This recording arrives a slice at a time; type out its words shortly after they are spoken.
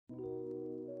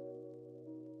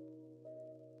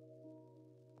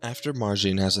After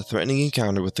Marjane has a threatening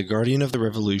encounter with the Guardian of the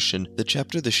Revolution, the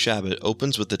chapter The Shabbat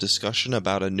opens with a discussion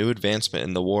about a new advancement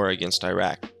in the war against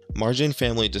Iraq. Marjane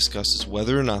family discusses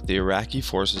whether or not the Iraqi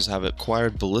forces have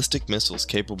acquired ballistic missiles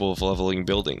capable of leveling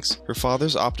buildings. Her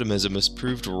father's optimism is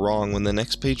proved wrong when the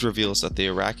next page reveals that the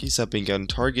Iraqis have begun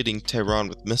targeting Tehran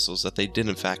with missiles that they did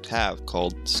in fact have,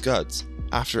 called Scuds.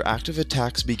 After active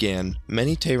attacks began,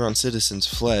 many Tehran citizens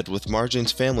fled, with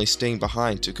Marjane's family staying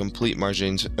behind to complete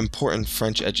Marjane's important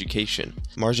French education.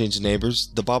 Marjane's neighbors,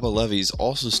 the Baba Levis,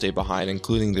 also stay behind,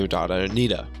 including their daughter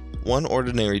Anita. One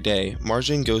ordinary day,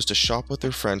 Marjane goes to shop with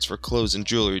her friends for clothes and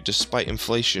jewelry despite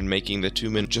inflation making the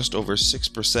tune just over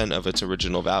 6% of its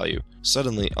original value.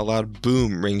 Suddenly, a loud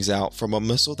boom rings out from a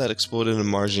missile that exploded in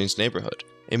Marjane's neighborhood.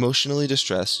 Emotionally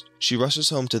distressed, she rushes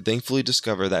home to thankfully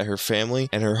discover that her family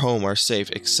and her home are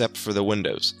safe except for the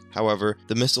windows. However,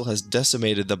 the missile has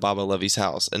decimated the Baba Levi's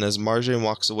house, and as Marjane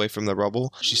walks away from the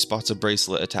rubble, she spots a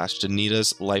bracelet attached to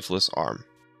Nita's lifeless arm.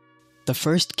 The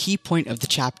first key point of the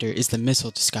chapter is the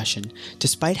missile discussion.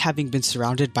 Despite having been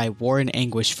surrounded by war and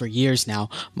anguish for years now,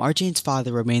 Marjane's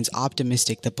father remains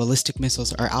optimistic that ballistic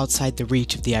missiles are outside the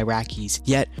reach of the Iraqis,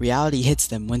 yet reality hits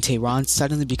them when Tehran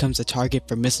suddenly becomes a target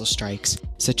for missile strikes.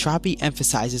 Satrapi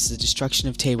emphasizes the destruction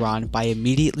of Tehran by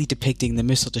immediately depicting the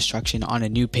missile destruction on a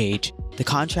new page. The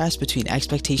contrast between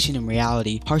expectation and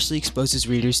reality partially exposes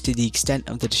readers to the extent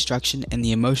of the destruction and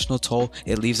the emotional toll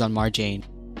it leaves on Marjane.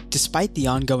 Despite the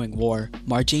ongoing war,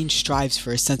 Marjane strives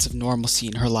for a sense of normalcy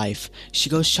in her life. She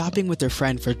goes shopping with her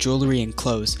friend for jewelry and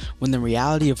clothes when the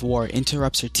reality of war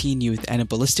interrupts her teen youth and a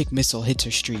ballistic missile hits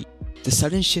her street. The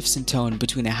sudden shifts in tone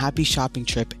between a happy shopping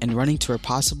trip and running to her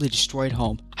possibly destroyed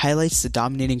home highlights the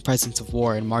dominating presence of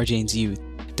war in Marjane's youth.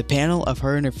 The panel of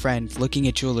her and her friend looking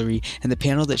at jewelry and the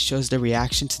panel that shows their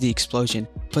reaction to the explosion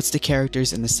puts the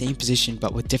characters in the same position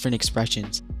but with different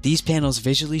expressions. These panels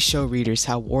visually show readers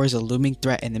how war is a looming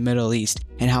threat in the Middle East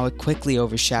and how it quickly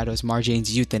overshadows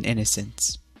Marjane's youth and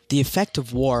innocence. The effect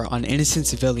of war on innocent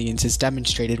civilians is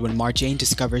demonstrated when Marjane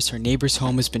discovers her neighbor's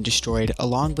home has been destroyed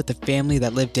along with the family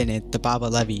that lived in it, the Baba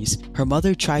Levis. Her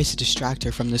mother tries to distract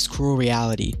her from this cruel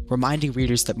reality, reminding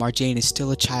readers that Marjane is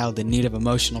still a child in need of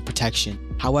emotional protection.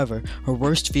 However, her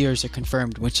worst fears are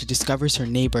confirmed when she discovers her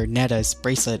neighbor Netta's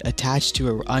bracelet attached to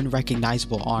her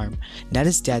unrecognizable arm.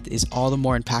 Netta's death is all the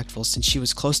more impactful since she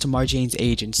was close to Marjane's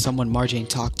age and someone Marjane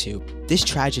talked to. This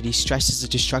tragedy stresses the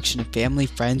destruction of family,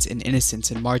 friends, and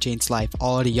innocence in Marjane's life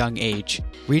all at a young age.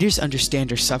 Readers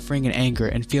understand her suffering and anger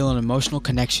and feel an emotional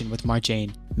connection with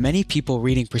Marjane. Many people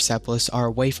reading Persepolis are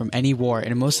away from any war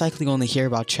and most likely only hear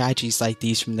about tragedies like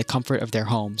these from the comfort of their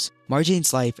homes.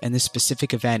 Marjane's life and this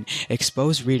specific event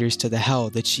expose readers to the hell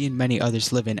that she and many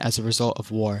others live in as a result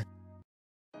of war.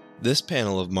 This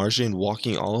panel of Marjane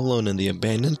walking all alone in the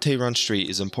abandoned Tehran street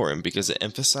is important because it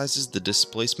emphasizes the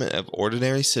displacement of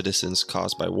ordinary citizens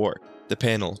caused by war. The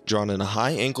panel, drawn in a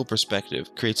high-angle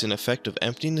perspective, creates an effect of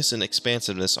emptiness and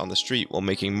expansiveness on the street while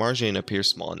making Marjane appear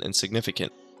small and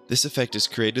insignificant. This effect is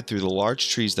created through the large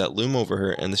trees that loom over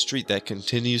her and the street that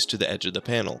continues to the edge of the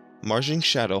panel. Marjane's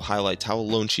shadow highlights how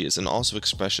alone she is and also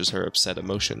expresses her upset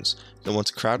emotions. The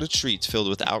once crowded streets filled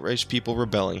with outraged people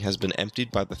rebelling has been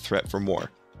emptied by the threat from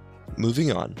war.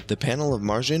 Moving on, the panel of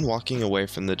Marjane walking away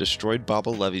from the destroyed Baba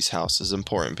Levi's house is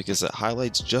important because it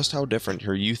highlights just how different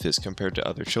her youth is compared to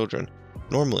other children.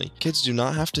 Normally, kids do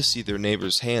not have to see their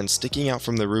neighbor's hands sticking out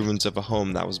from the ruins of a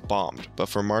home that was bombed, but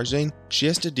for Marjane, she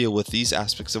has to deal with these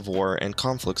aspects of war and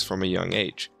conflicts from a young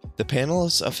age. The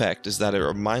panel's effect is that it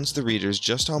reminds the readers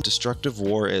just how destructive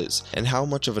war is and how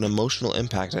much of an emotional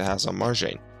impact it has on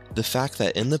Marjane. The fact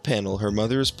that in the panel her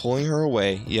mother is pulling her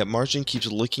away, yet Marjane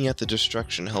keeps looking at the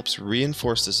destruction helps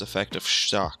reinforce this effect of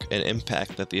shock and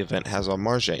impact that the event has on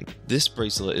Marjane. This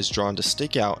bracelet is drawn to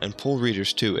stick out and pull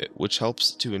readers to it, which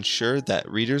helps to ensure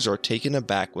that readers are taken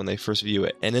aback when they first view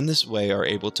it, and in this way are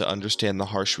able to understand the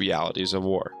harsh realities of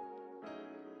war.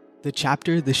 The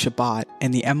chapter The Shabbat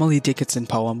and the Emily Dickinson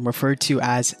poem referred to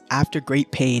as After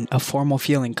Great Pain, a Formal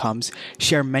Feeling Comes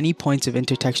share many points of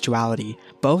intertextuality.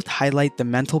 Both highlight the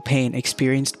mental pain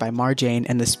experienced by Marjane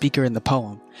and the speaker in the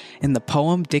poem. In the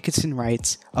poem, Dickinson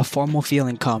writes, "A formal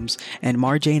feeling comes," and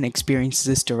Marjane experiences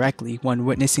this directly when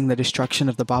witnessing the destruction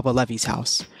of the Baba Levi's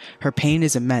house. Her pain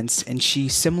is immense, and she,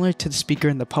 similar to the speaker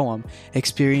in the poem,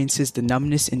 experiences the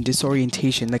numbness and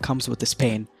disorientation that comes with this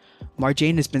pain.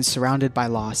 Marjane has been surrounded by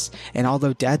loss, and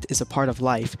although death is a part of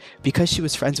life, because she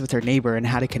was friends with her neighbor and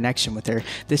had a connection with her,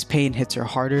 this pain hits her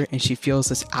harder and she feels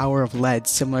this hour of lead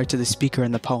similar to the speaker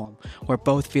in the poem, where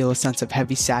both feel a sense of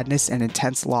heavy sadness and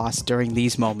intense loss during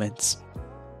these moments.